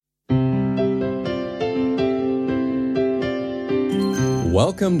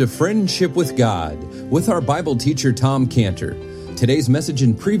Welcome to Friendship with God with our Bible teacher, Tom Cantor. Today's message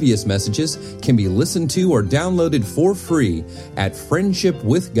and previous messages can be listened to or downloaded for free at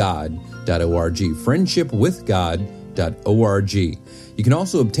friendshipwithgod.org, friendshipwithgod.org. You can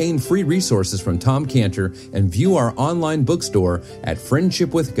also obtain free resources from Tom Cantor and view our online bookstore at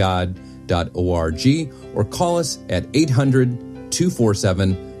friendshipwithgod.org or call us at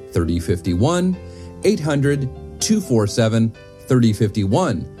 800-247-3051, 800-247-3051.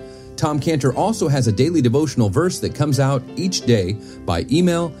 Tom Cantor also has a daily devotional verse that comes out each day by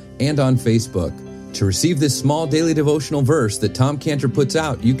email and on Facebook. To receive this small daily devotional verse that Tom Cantor puts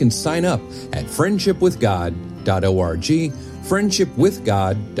out, you can sign up at friendshipwithgod.org,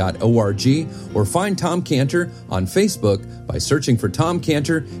 friendshipwithgod.org, or find Tom Cantor on Facebook by searching for Tom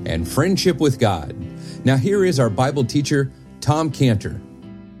Cantor and Friendship with God. Now here is our Bible teacher, Tom Cantor.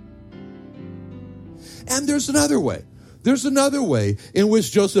 And there's another way. There's another way in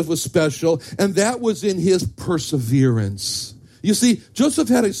which Joseph was special, and that was in his perseverance. You see, Joseph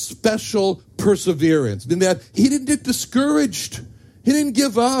had a special perseverance in that he didn't get discouraged. He didn't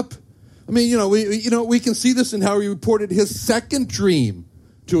give up. I mean, we can see this in how he reported his second dream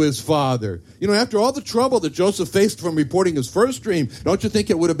to his father. After all the trouble that Joseph faced from reporting his first dream, don't you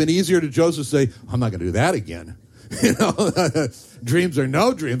think it would have been easier to Joseph to say, I'm not going to do that again? Dreams are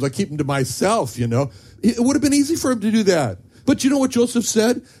no dreams. I keep them to myself, It would have been easy for him to do that. But you know what Joseph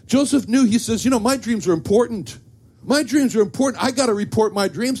said? Joseph knew, he says, my dreams are important. My dreams are important. I got to report my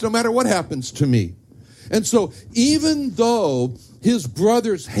dreams no matter what happens to me. And so even though his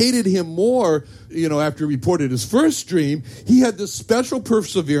brothers hated him more, after he reported his first dream, he had this special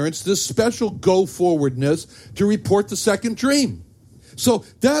perseverance, this special go-forwardness to report the second dream. So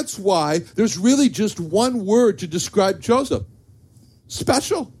that's why there's really just one word to describe Joseph.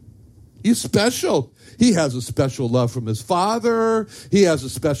 Special. He's special. He has a special love from his father. He has a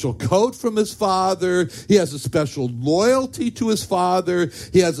special coat from his father. He has a special loyalty to his father.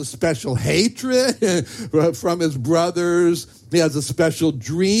 He has a special hatred from his brothers. He has a special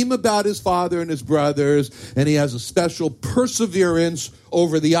dream about his father and his brothers. And he has a special perseverance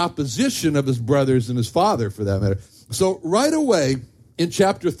over the opposition of his brothers and his father, for that matter. So right away, in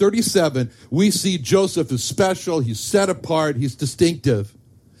chapter 37, we see Joseph is special. He's set apart. He's distinctive.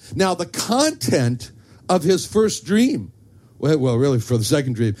 Now, the content of his first dream, well, really for the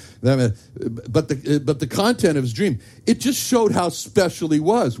second dream, but the content of his dream, it just showed how special he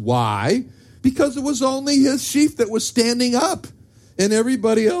was. Why? Because it was only his sheaf that was standing up, and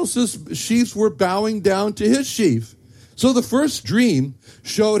everybody else's sheaves were bowing down to his sheaf. So the first dream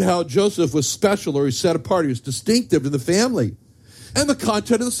showed how Joseph was special, or he set apart, he was distinctive in the family. And the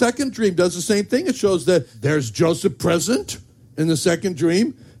content of the second dream does the same thing. It shows that there's Joseph present in the second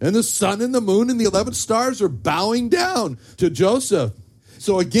dream, and the sun and the moon and the 11 stars are bowing down to Joseph.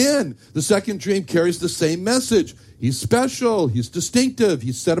 So again, the second dream carries the same message. He's special, he's distinctive,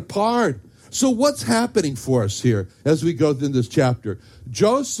 he's set apart. So what's happening for us here as we go through this chapter?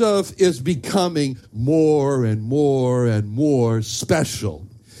 Joseph is becoming more and more and more special.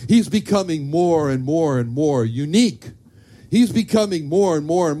 He's becoming more and more and more unique. He's becoming more and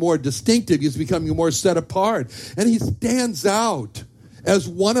more and more distinctive. He's becoming more set apart. And he stands out as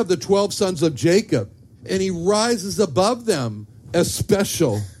one of the 12 sons of Jacob. And he rises above them as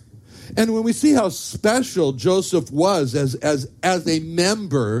special. And when we see how special Joseph was as a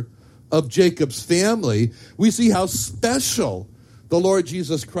member of Jacob's family, we see how special the Lord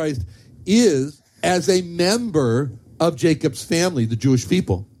Jesus Christ is as a member of Jacob's family, the Jewish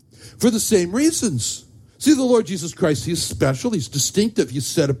people, for the same reasons. See, the Lord Jesus Christ, he's special, he's distinctive, he's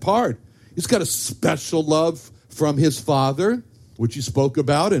set apart. He's got a special love from his Father, which he spoke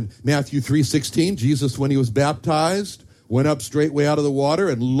about in Matthew 3:16. Jesus, when he was baptized, went up straightway out of the water,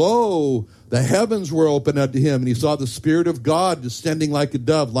 and lo, the heavens were opened unto him, and he saw the Spirit of God descending like a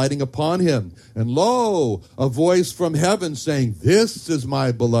dove, lighting upon him. And lo, a voice from heaven saying, "This is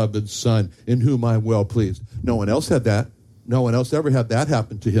my beloved Son, in whom I am well pleased." No one else had that. No one else ever had that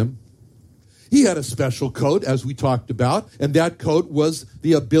happen to him. He had a special coat, as we talked about, and that coat was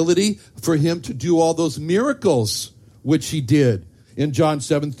the ability for him to do all those miracles, which he did. In John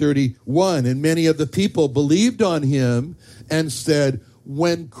 7:31, and many of the people believed on him and said,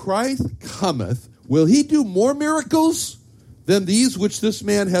 "When Christ cometh, will he do more miracles than these which this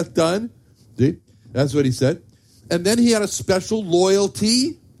man hath done?" See? That's what he said. And then he had a special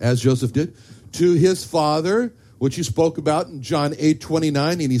loyalty, as Joseph did, to his father, which he spoke about in John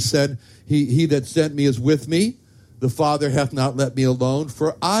 8:29, and he said, He that sent me is with me. The Father hath not let me alone,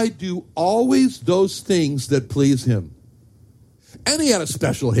 for I do always those things that please him. And he had a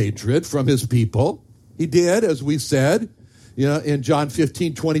special hatred from his people. He did, as we said. In John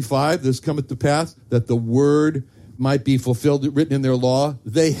 15:25, this cometh to pass, that the word might be fulfilled, written in their law.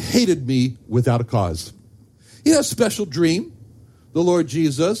 They hated me without a cause. He had a special dream, the Lord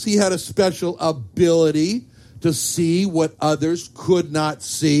Jesus. He had a special ability to see what others could not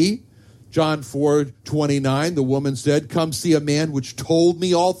see. John 4:29, the woman said, come see a man which told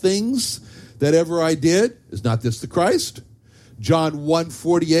me all things that ever I did. Is not this the Christ? John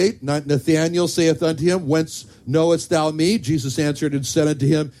 1:48, Nathanael saith unto him, whence knowest thou me? Jesus answered and said unto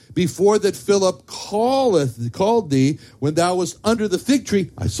him, before that Philip called thee, when thou wast under the fig tree,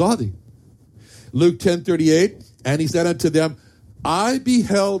 I saw thee. Luke 10:38, and he said unto them, I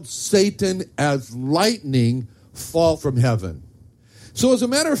beheld Satan as lightning fall from heaven. So as a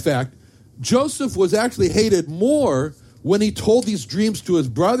matter of fact, Joseph was actually hated more when he told these dreams to his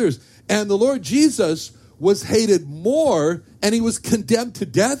brothers, and the Lord Jesus was hated more, and he was condemned to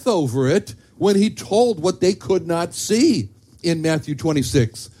death over it when he told what they could not see. In Matthew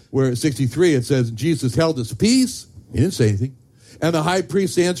 26, where 63, it says, Jesus held his peace. He didn't say anything. And the high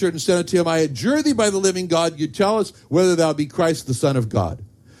priest answered and said unto him, I adjure thee by the living God, you tell us whether thou be Christ the Son of God.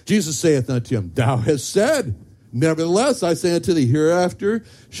 Jesus saith unto him, thou hast said. Nevertheless, I say unto thee, hereafter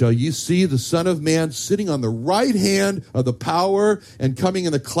shall ye see the Son of Man sitting on the right hand of the power and coming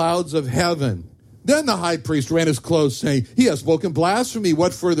in the clouds of heaven. Then the high priest rent his clothes, saying, he has spoken blasphemy.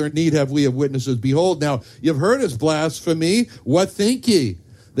 What further need have we of witnesses? Behold, now you've heard his blasphemy. What think ye?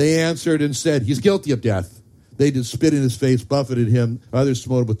 They answered and said, he's guilty of death. They did spit in his face, buffeted him. Others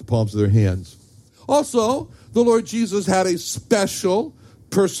smote him with the palms of their hands. Also, the Lord Jesus had a special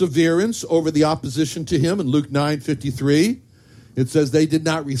perseverance over the opposition to him. In Luke 9:53, it says they did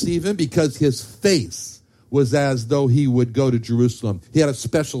not receive him because his face was as though he would go to Jerusalem. He had a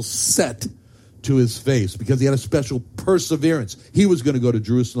special set to his face because he had a special perseverance. He was going to go to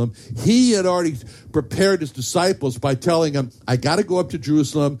Jerusalem. He had already prepared his disciples by telling them, I got to go up to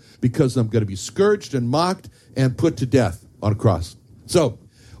Jerusalem because I'm going to be scourged and mocked and put to death on a cross. So,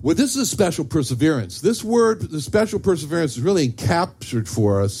 this is a special perseverance. This word, the special perseverance, is really captured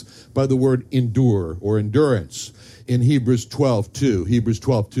for us by the word endure or endurance in Hebrews 12:2. Hebrews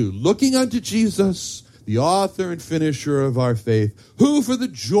 12:2. Looking unto Jesus, the author and finisher of our faith, who for the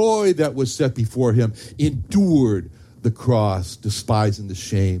joy that was set before him endured the cross, despising the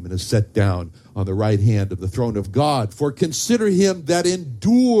shame, and is set down on the right hand of the throne of God. For consider him that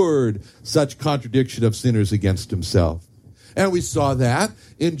endured such contradiction of sinners against himself. And we saw that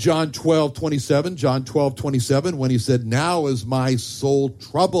in John 12:27. John 12:27, when he said, now is my soul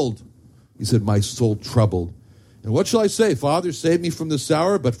troubled. He said, my soul troubled. And what shall I say? Father, save me from this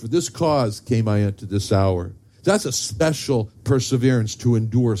hour, but for this cause came I unto this hour. That's a special perseverance to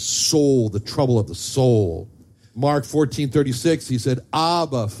endure soul, the trouble of the soul. Mark 14:36, he said,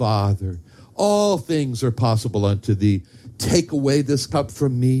 Abba, Father, all things are possible unto thee. Take away this cup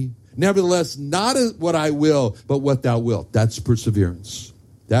from me. Nevertheless, not what I will, but what thou wilt. That's perseverance.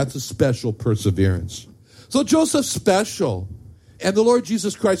 That's a special perseverance. So Joseph's special, and the Lord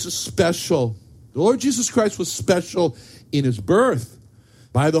Jesus Christ is special. The Lord Jesus Christ was special in his birth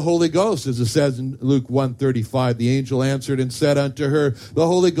by the Holy Ghost, as it says in Luke 1:35. The angel answered and said unto her, the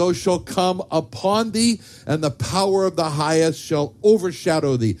Holy Ghost shall come upon thee, and the power of the highest shall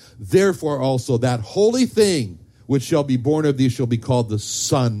overshadow thee. Therefore also that holy thing which shall be born of thee shall be called the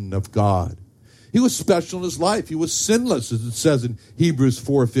Son of God. He was special in his life. He was sinless, as it says in Hebrews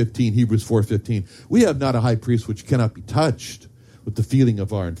 4:15. Hebrews 4:15. We have not a high priest which cannot be touched with the feeling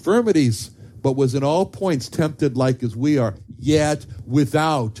of our infirmities, but was in all points tempted like as we are, yet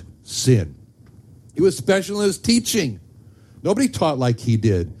without sin. He was special in his teaching. Nobody taught like he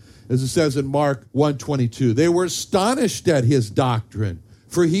did. As it says in Mark 1:22, they were astonished at his doctrine,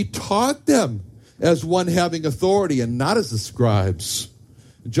 for he taught them as one having authority and not as the scribes.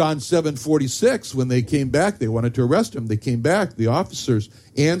 John 7:46, when they came back, they wanted to arrest him. They came back. The officers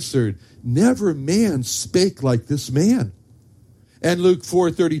answered, never man spake like this man. And Luke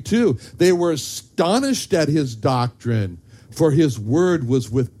 4:32, they were astonished at his doctrine, for his word was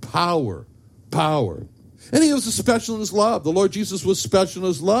with power. Power. And he was special in his love. The Lord Jesus was special in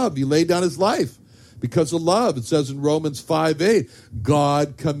his love. He laid down his life because of love. It says in Romans 5:8,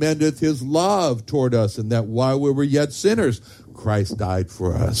 God commendeth his love toward us, and that while we were yet sinners, Christ died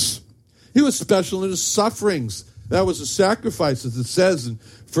for us. He was special in his sufferings. That was a sacrifice, as it says in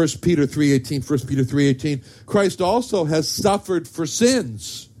 1 Peter 3:18. 1 Peter 3:18, Christ also has suffered for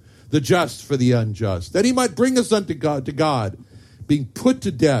sins, the just for the unjust, that he might bring us unto God, being put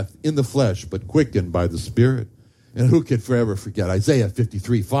to death in the flesh, but quickened by the Spirit. And who could forever forget Isaiah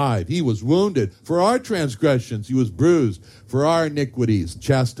 53:5? He was wounded for our transgressions. He was bruised for our iniquities.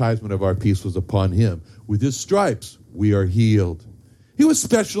 Chastisement of our peace was upon him. With his stripes, we are healed. He was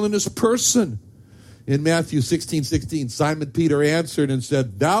special in his person. In Matthew 16:16, Simon Peter answered and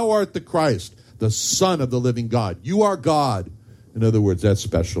said, "Thou art the Christ, the Son of the living God. You are God." In other words, that's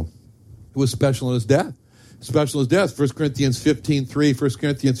special. He was special in his death. Special as death. 1 Corinthians 15:3. 1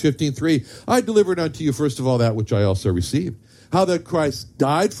 Corinthians 15:3. I delivered unto you first of all that which I also received. How that Christ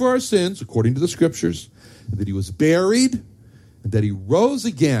died for our sins, according to the Scriptures, and that he was buried, and that he rose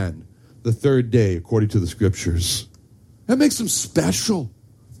again the third day, according to the Scriptures. That makes him special.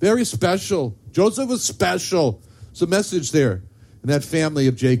 Very special. Joseph was special. It's a message there in that family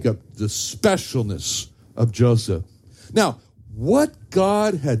of Jacob, the specialness of Joseph. Now, what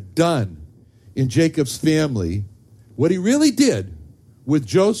God had done in Jacob's family, what he really did with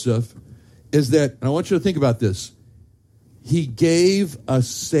Joseph is that, and I want you to think about this, he gave a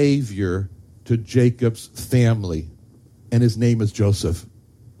savior to Jacob's family, and his name is Joseph.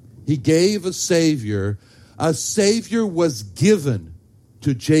 He gave a savior. A savior was given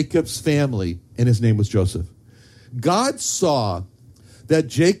to Jacob's family, and his name was Joseph. God saw that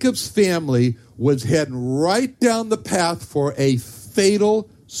Jacob's family was heading right down the path for a fatal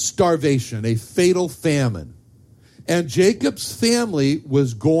starvation, a fatal famine. And Jacob's family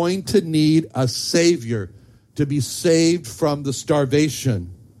was going to need a savior to be saved from the starvation.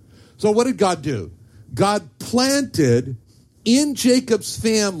 So what did God do? God planted in Jacob's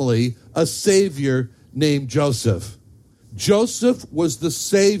family a savior named Joseph. Joseph was the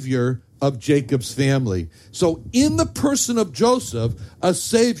savior of Jacob's family. So in the person of Joseph, a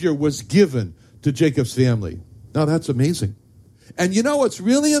savior was given to Jacob's family. Now that's amazing. And you know what's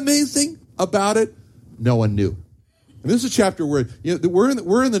really amazing about it? No one knew. And this is a chapter where we're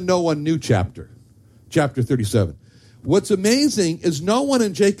in the no one knew chapter 37. What's amazing is no one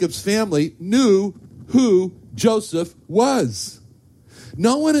in Jacob's family knew who Joseph was.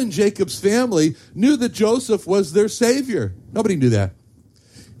 No one in Jacob's family knew that Joseph was their savior. Nobody knew that.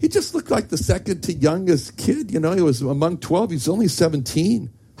 He just looked like the second to youngest kid. He was among 12. He's only 17.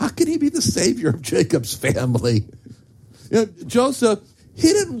 How could he be the savior of Jacob's family? Joseph, he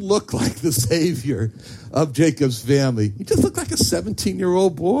didn't look like the savior of Jacob's family. He just looked like a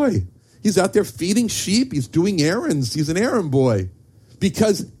 17-year-old boy. He's out there feeding sheep. He's doing errands. He's an errand boy.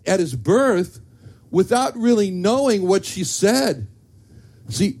 Because at his birth, without really knowing what she said,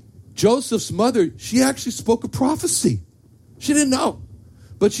 see, Joseph's mother, she actually spoke a prophecy. She didn't know.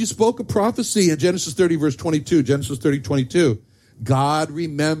 But she spoke a prophecy in Genesis 30, verse 22. Genesis 30, 22. God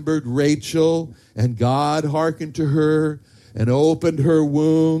remembered Rachel, and God hearkened to her and opened her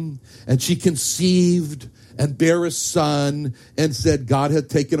womb, and she conceived and bare a son and said, God had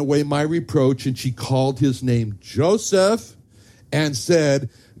taken away my reproach, and she called his name Joseph and said,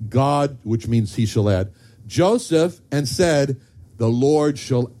 God, which means he shall add, Joseph, and said, the Lord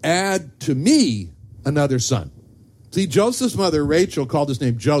shall add to me another son. See, Joseph's mother, Rachel, called his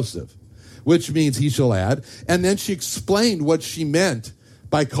name Joseph, which means he shall add. And then she explained what she meant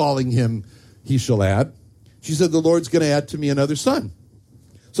by calling him he shall add. She said, the Lord's going to add to me another son.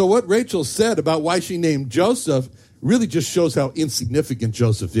 So what Rachel said about why she named Joseph really just shows how insignificant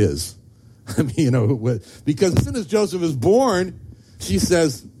Joseph is. I mean, because as soon as Joseph is born, she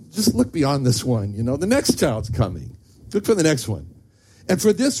says, just look beyond this one. The next child's coming. Look for the next one. And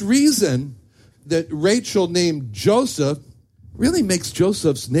for this reason, that Rachel named Joseph really makes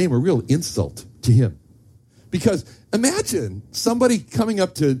Joseph's name a real insult to him. Because imagine somebody coming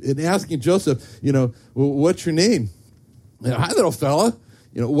up to and asking Joseph, well, what's your name? Hi, little fella.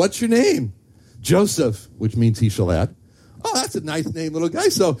 What's your name? Joseph, which means he shall add. Oh, that's a nice name, little guy.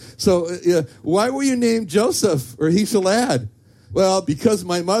 So why were you named Joseph, or he shall add? Well, because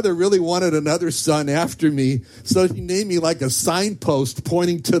my mother really wanted another son after me, so she named me like a signpost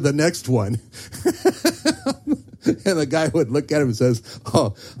pointing to the next one. And the guy would look at him and says,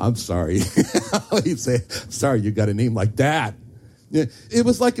 oh, I'm sorry. He'd say, sorry, you got a name like that. It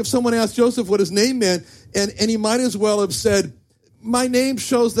was like if someone asked Joseph what his name meant, and he might as well have said, my name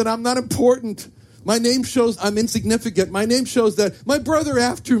shows that I'm not important. My name shows I'm insignificant. My name shows that my brother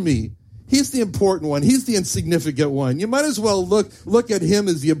after me, he's the important one. He's the insignificant one. You might as well look at him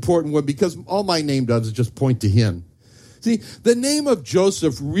as the important one, because all my name does is just point to him. See, the name of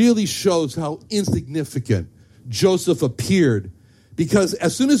Joseph really shows how insignificant Joseph appeared, because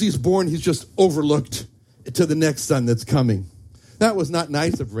as soon as he's born, he's just overlooked to the next son that's coming. That was not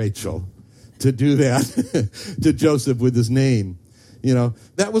nice of Rachel to do that to Joseph with his name.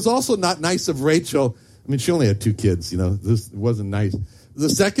 That was also not nice of Rachel. I mean, she only had 2 kids, this wasn't nice. The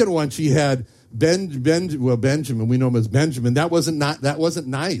second one she had Benjamin, we know him as Benjamin. That wasn't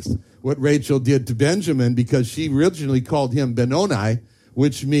nice what Rachel did to Benjamin, because she originally called him Benoni,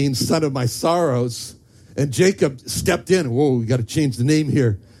 which means son of my sorrows. And Jacob stepped in. Whoa, we got to change the name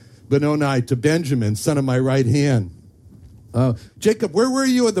here. Benoni to Benjamin, son of my right hand. Jacob, where were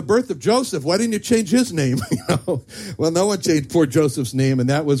you at the birth of Joseph? Why didn't you change his name? Well, no one changed poor Joseph's name, and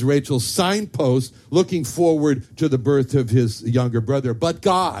that was Rachel's signpost looking forward to the birth of his younger brother. But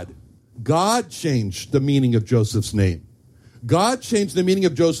God changed the meaning of Joseph's name. God changed the meaning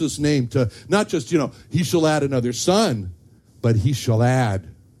of Joseph's name to not just, he shall add another son, but he shall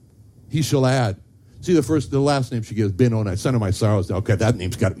add. He shall add. See, the last name she gives, Benoni, son of my sorrows. Okay, that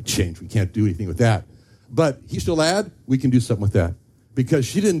name's got to be changed. We can't do anything with that. But he shall add, we can do something with that. Because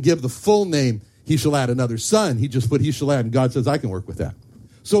she didn't give the full name, he shall add another son. He just put he shall add, and God says, I can work with that.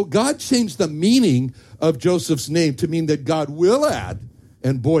 So God changed the meaning of Joseph's name to mean that God will add.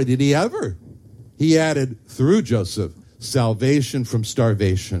 And boy, did he ever. He added through Joseph salvation from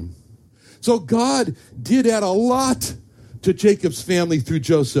starvation. So God did add a lot to Jacob's family through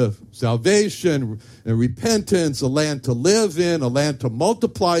Joseph. Salvation, and repentance, a land to live in, a land to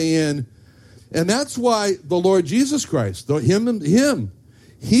multiply in. And that's why the Lord Jesus Christ,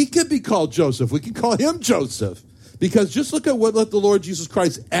 he could be called Joseph. We can call him Joseph. Because just look at what the Lord Jesus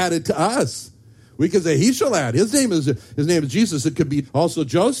Christ added to us. We can say he shall add. His name is Jesus. It could be also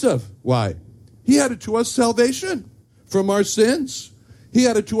Joseph. Why? He added to us salvation from our sins. He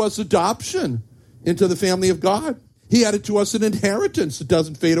added to us adoption into the family of God. He added to us an inheritance that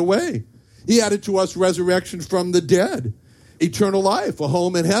doesn't fade away. He added to us resurrection from the dead, eternal life, a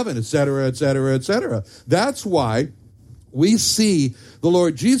home in heaven, etc., etc., etc. That's why we see the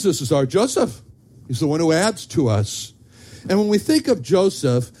Lord Jesus as our Joseph. He's the one who adds to us. And when we think of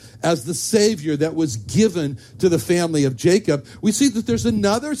Joseph as the Savior that was given to the family of Jacob, we see that there's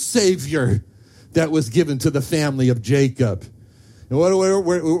another Savior that was given to the family of Jacob. And where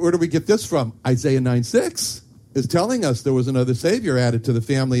do we get this from? Isaiah 9:6 is telling us there was another Savior added to the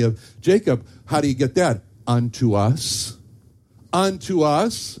family of Jacob. How do you get that? Unto us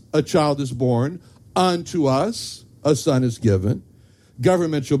a child is born. Unto us a son is given.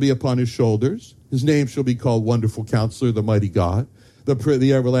 Government shall be upon his shoulders. His name shall be called Wonderful Counselor, the Mighty God,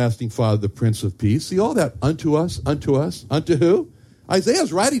 the Everlasting Father, the Prince of Peace. See all that? Unto us. Unto who?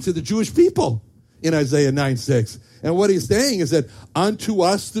 Isaiah's writing to the Jewish people in Isaiah 9:6. And what he's saying is that unto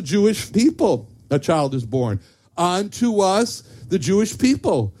us, the Jewish people, a child is born. Unto us, the Jewish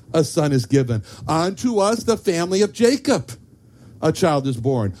people, a son is given. Unto us, the family of Jacob, a child is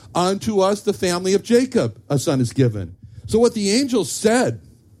born. Unto us, the family of Jacob, a son is given. So what the angel said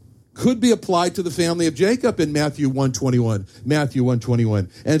could be applied to the family of Jacob in Matthew 1:21. Matthew 1:21.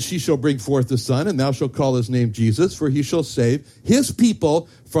 And she shall bring forth a son, and thou shalt call his name Jesus, for he shall save his people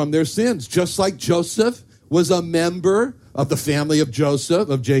from their sins. Just like Joseph was a member of the family of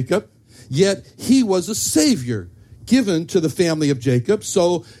Jacob, yet he was a Savior given to the family of Jacob.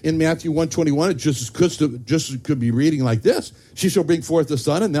 So in Matthew 1:21, it just could be reading like this. She shall bring forth a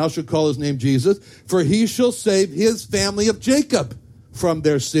son, and thou shalt call his name Jesus, for he shall save his family of Jacob from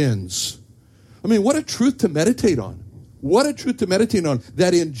their sins. I mean, what a truth to meditate on. What a truth to meditate on.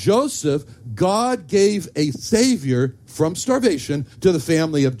 That in Joseph, God gave a Savior from starvation to the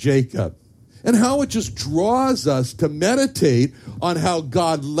family of Jacob. And how it just draws us to meditate on how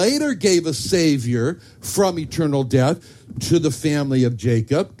God later gave a Savior from eternal death to the family of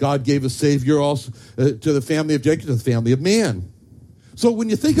Jacob. God gave a Savior also to the family of Jacob, to the family of man. So when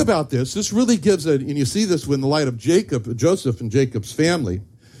you think about this really gives and you see this in the light of Joseph and Jacob's family,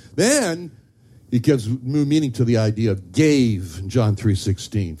 then it gives new meaning to the idea of gave in John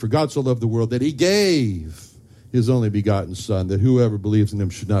 3:16. For God so loved the world that he gave his only begotten Son, that whoever believes in him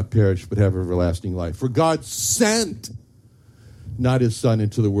should not perish but have everlasting life. For God sent not his Son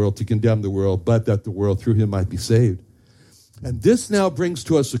into the world to condemn the world, but that the world through him might be saved. And this now brings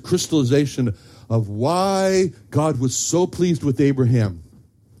to us a crystallization of why God was so pleased with Abraham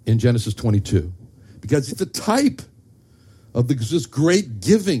in Genesis 22. Because it's a type of this great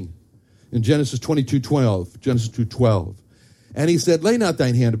giving in Genesis 22:12, Genesis 2:12. And he said, lay not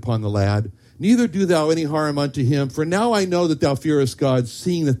thine hand upon the lad, neither do thou any harm unto him, for now I know that thou fearest God,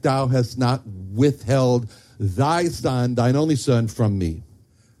 seeing that thou hast not withheld thy son, thine only son, from me.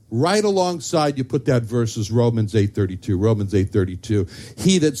 Right alongside, you put that verse is Romans 8:32. Romans 8:32.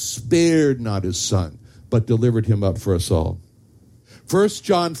 He that spared not his son, but delivered him up for us all. 1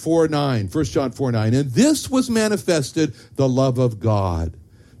 John 4:9. And this was manifested, the love of God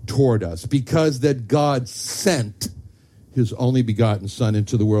toward us, because that God sent his only begotten Son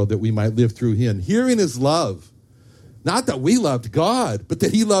into the world that we might live through him. Herein is love. Not that we loved God, but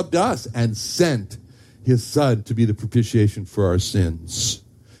that he loved us and sent his son to be the propitiation for our sins.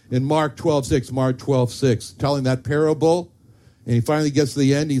 In Mark 12:6, telling that parable, and he finally gets to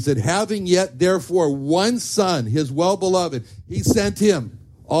the end, he said, having yet therefore one son, his well-beloved, he sent him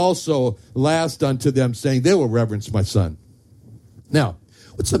also last unto them, saying, they will reverence my son. Now,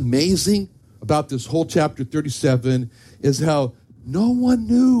 what's amazing about this whole chapter 37 is how no one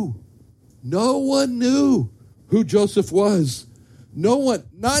knew who Joseph was. No one,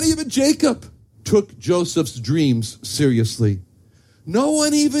 not even Jacob, took Joseph's dreams seriously. No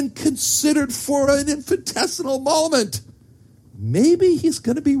one even considered for an infinitesimal moment, maybe he's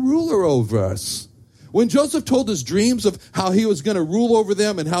going to be ruler over us. When Joseph told his dreams of how he was going to rule over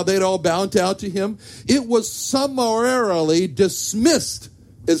them and how they'd all bow down to him, it was summarily dismissed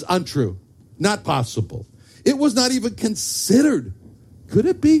as untrue, not possible. It was not even considered. Could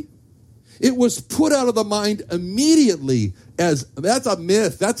it be? It was put out of the mind immediately as, that's a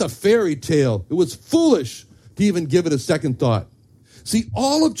myth, that's a fairy tale. It was foolish to even give it a second thought. See,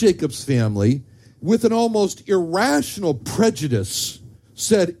 all of Jacob's family, with an almost irrational prejudice,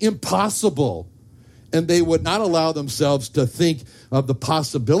 said impossible. And they would not allow themselves to think of the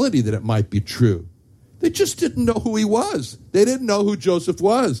possibility that it might be true. They just didn't know who he was. They didn't know who Joseph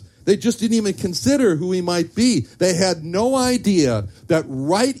was. They just didn't even consider who he might be. They had no idea that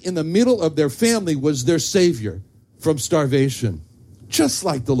right in the middle of their family was their Savior from starvation. Just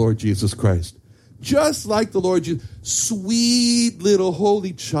like the Lord Jesus Christ. Just like the Lord Jesus. Sweet little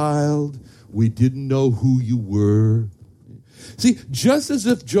holy child, we didn't know who you were. See, just as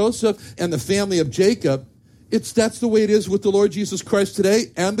if Joseph and the family of Jacob, that's the way it is with the Lord Jesus Christ today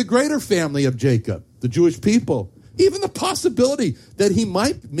and the greater family of Jacob, the Jewish people. Even the possibility that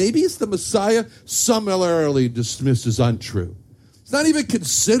maybe it's the Messiah, summarily dismissed as untrue. It's not even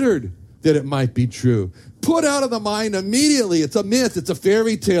considered that it might be true. Put out of the mind immediately. It's a myth. It's a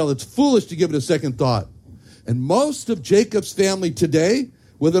fairy tale. It's foolish to give it a second thought. And most of Jacob's family today,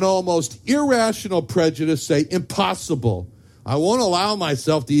 with an almost irrational prejudice, say, impossible. I won't allow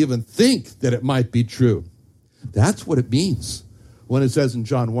myself to even think that it might be true. That's what it means when it says in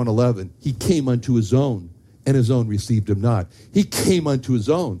John 1:11, he came unto his own, and his own received him not. He came unto his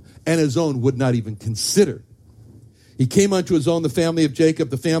own, and his own would not even consider. He came unto his own, the family of Jacob.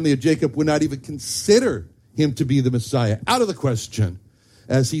 The family of Jacob would not even consider him to be the Messiah. Out of the question.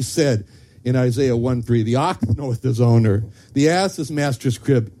 As he said in Isaiah 1:3, the ox knoweth his owner, the ass his master's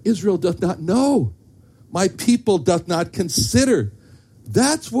crib. Israel doth not know. My people doth not consider.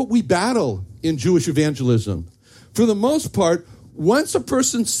 That's what we battle in Jewish evangelism. For the most part, once a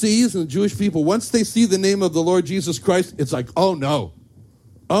person sees, and the Jewish people, once they see the name of the Lord Jesus Christ, it's like, oh no.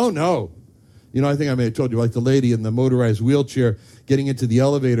 Oh no. You know, I think I may have told you, like the lady in the motorized wheelchair getting into the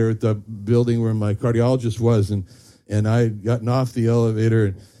elevator at the building where my cardiologist was, and I had gotten off the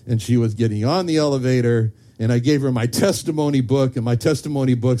elevator, and she was getting on the elevator, and I gave her my testimony book, and my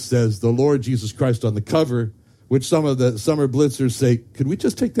testimony book says, the Lord Jesus Christ on the cover, which some of the summer blitzers say, could we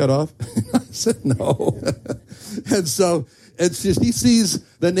just take that off? I said, no. And she sees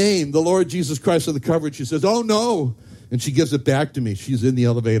the name, the Lord Jesus Christ on the cover, and she says, oh no. And she gives it back to me. She's in the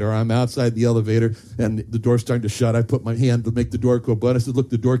elevator. I'm outside the elevator, and the door's starting to shut. I put my hand to make the door go, but I said, look,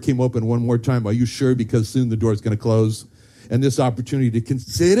 the door came open one more time. Are you sure? Because soon the door's going to close. And this opportunity to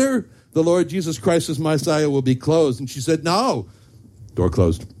consider the Lord Jesus Christ as Messiah will be closed. And she said, no. Door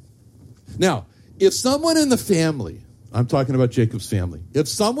closed. Now, if someone in the family, I'm talking about Jacob's family, if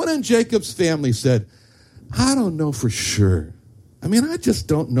someone in Jacob's family said, I don't know for sure. I just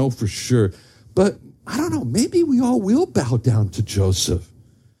don't know for sure. But I don't know, maybe we all will bow down to Joseph.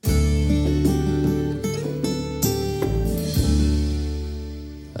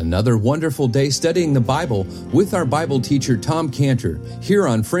 Another wonderful day studying the Bible with our Bible teacher, Tom Cantor, here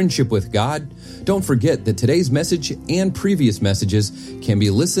on Friendship with God. Don't forget that today's message and previous messages can be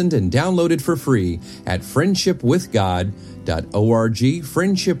listened and downloaded for free at friendshipwithgod.org,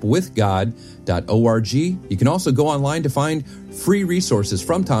 friendshipwithgod.org. You can also go online to find free resources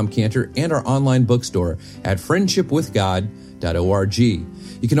from Tom Cantor and our online bookstore at friendshipwithgod.org.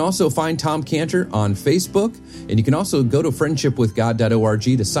 You can also find Tom Cantor on Facebook, and you can also go to friendshipwithgod.org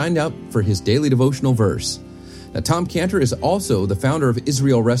to sign up for his daily devotional verse. Now, Tom Cantor is also the founder of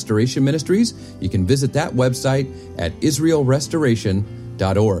Israel Restoration Ministries. You can visit that website at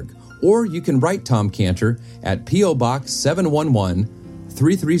israelrestoration.org. Or you can write Tom Cantor at P.O. Box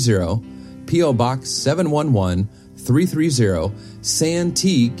 711-330, P.O. Box 711-330,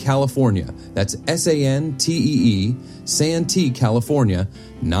 Santee, California. That's Santee, Santee, California,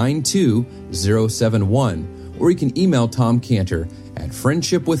 92071. or you can email Tom Cantor at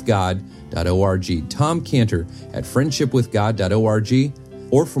friendshipwithgod.org. Tom Cantor at friendshipwithgod.org.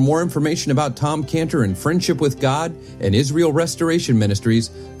 Or for more information about Tom Cantor and Friendship with God and Israel Restoration Ministries,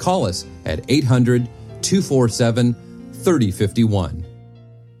 call us at 800-247-3051.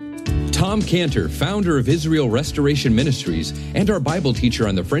 Tom Cantor, founder of Israel Restoration Ministries and our Bible teacher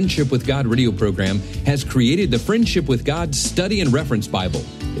on the Friendship with God radio program, has created the Friendship with God Study and Reference Bible.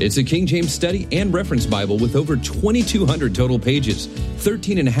 It's a King James Study and Reference Bible with over 2,200 total pages,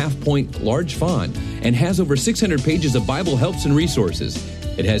 13.5-point large font, and has over 600 pages of Bible helps and resources.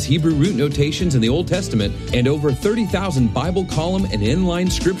 It has Hebrew root notations in the Old Testament and over 30,000 Bible column and inline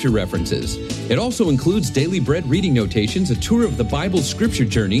scripture references. It also includes daily bread reading notations, a tour of the Bible scripture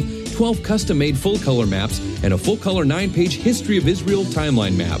journey, 12 custom-made full-color maps, and a full-color 9-page History of Israel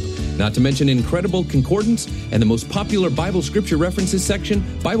timeline map. Not to mention incredible concordance and the most popular Bible scripture references section,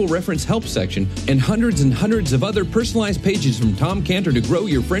 Bible reference help section, and hundreds of other personalized pages from Tom Cantor to grow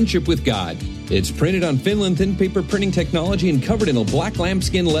your friendship with God. It's printed on Finland thin paper printing technology and covered in a black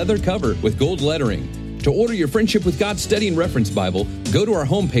lambskin leather cover with gold lettering. To order your Friendship with God Study and Reference Bible, go to our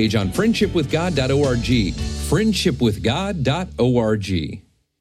homepage on friendshipwithgod.org. Friendshipwithgod.org.